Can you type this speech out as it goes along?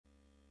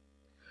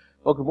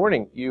Well, good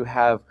morning. You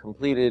have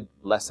completed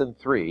Lesson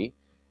 3,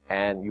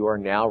 and you are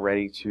now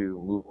ready to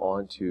move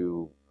on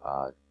to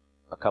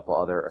a couple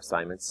other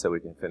assignments so we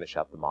can finish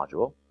out the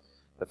module.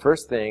 The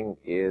first thing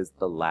is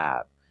the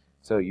lab.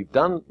 So you've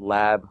done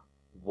Lab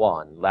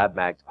 1, Lab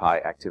Magpie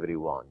Activity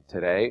 1.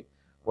 Today,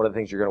 one of the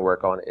things you're going to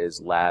work on is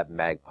Lab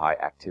Magpie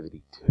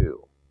Activity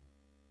 2.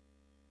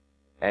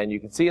 And you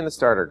can see in the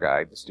starter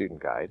guide, the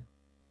student guide,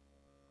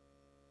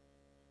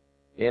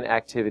 in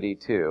Activity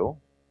 2,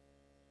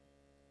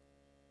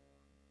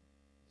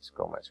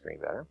 scroll my screen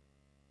better.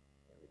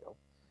 There we go.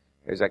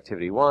 There's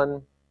Activity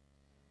 1.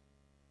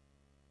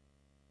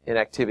 In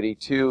Activity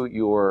 2,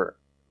 you're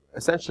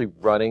essentially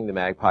running the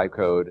Magpie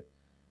code.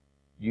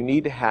 You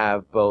need to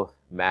have both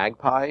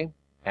Magpie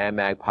and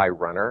Magpie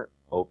Runner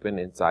open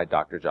inside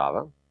Dr.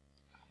 Java.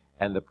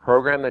 And the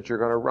program that you're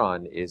going to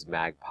run is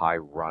Magpie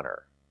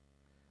Runner.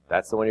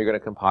 That's the one you're going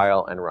to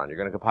compile and run. You're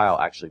going to compile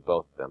actually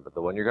both of them, but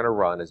the one you're going to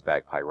run is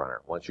Magpie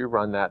Runner. Once you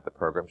run that, the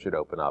program should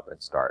open up and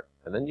start.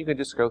 And then you can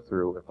just go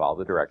through and follow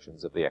the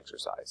directions of the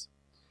exercise.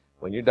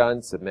 When you're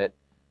done, submit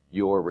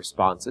your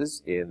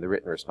responses in the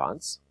written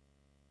response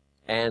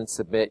and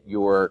submit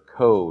your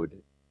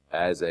code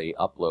as a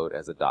upload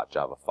as a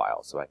 .java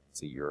file so I can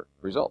see your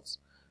results.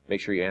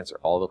 Make sure you answer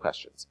all the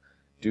questions.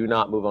 Do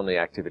not move on to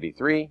Activity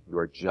 3. You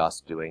are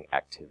just doing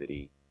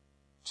Activity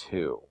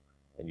 2.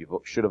 And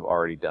you should have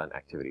already done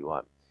Activity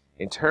 1.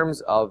 In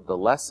terms of the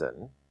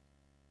lesson,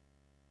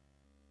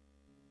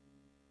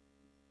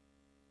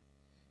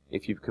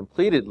 if you've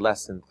completed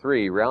Lesson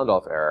 3,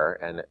 round-off error,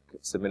 and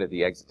submitted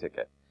the exit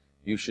ticket,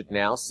 you should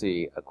now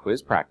see a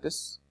quiz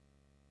practice,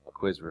 a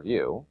quiz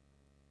review,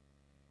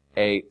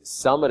 a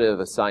summative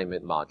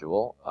assignment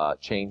module,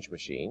 change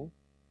machine,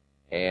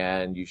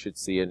 and you should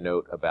see a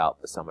note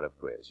about the summative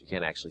quiz. You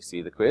can't actually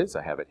see the quiz.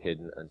 I have it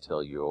hidden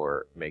until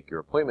you make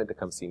your appointment to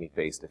come see me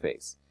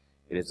face-to-face.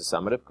 It is a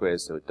summative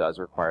quiz, so it does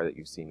require that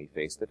you see me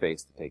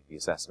face-to-face to take the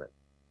assessment.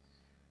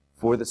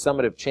 For the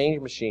summative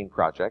change machine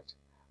project,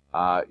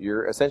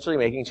 you're essentially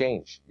making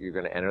change. You're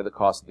going to enter the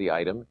cost of the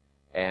item,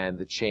 and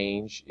the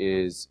change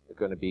is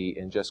going to be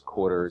in just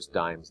quarters,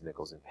 dimes,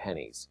 nickels, and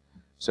pennies.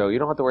 So you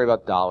don't have to worry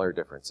about dollar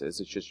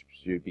differences. It just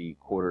should be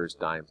quarters,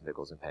 dimes,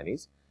 nickels, and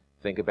pennies.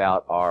 Think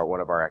about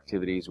one of our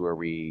activities where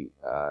we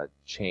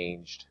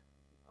changed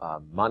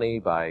money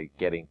by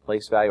getting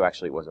place value.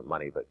 Actually, it wasn't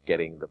money, but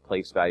getting the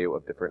place value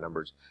of different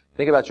numbers.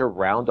 Think about your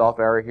round-off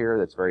error here.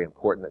 That's very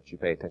important that you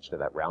pay attention to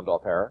that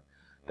round-off error.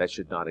 That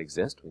should not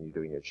exist when you're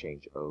doing your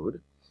change owed.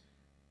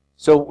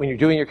 So when you're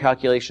doing your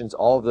calculations,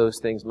 all of those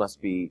things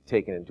must be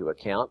taken into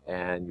account,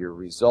 and your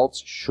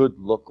results should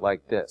look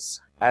like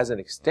this. As an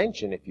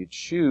extension, if you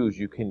choose,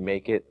 you can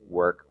make it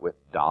work with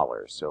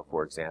dollars. So,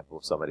 for example,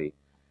 if somebody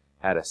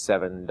had a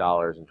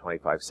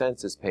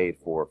 $7.25 is paid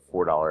for a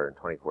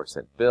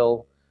 $4.24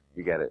 bill,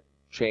 you get a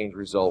change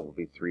result will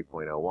be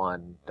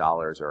 3.01.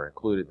 Dollars are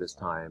included this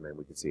time, and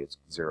we can see it's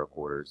 0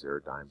 quarters, 0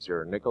 dimes,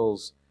 0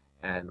 nickels,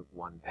 and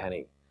 1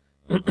 penny.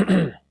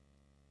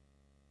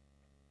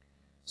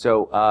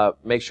 So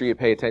make sure you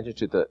pay attention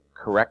to the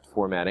correct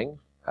formatting.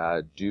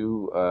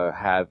 Do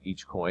have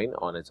each coin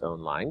on its own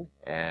line,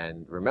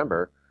 and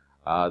remember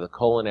the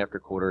colon after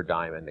quarter,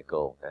 dime, and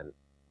nickel, and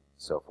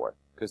so forth,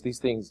 because these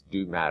things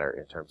do matter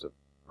in terms of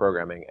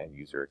programming and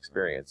user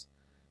experience,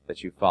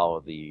 that you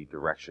follow the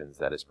directions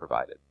that is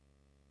provided.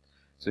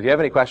 So if you have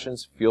any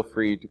questions, feel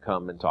free to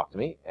come and talk to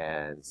me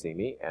and see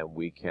me, and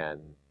we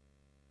can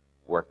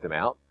work them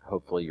out.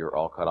 Hopefully you're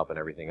all caught up in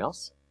everything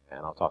else,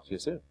 and I'll talk to you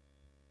soon.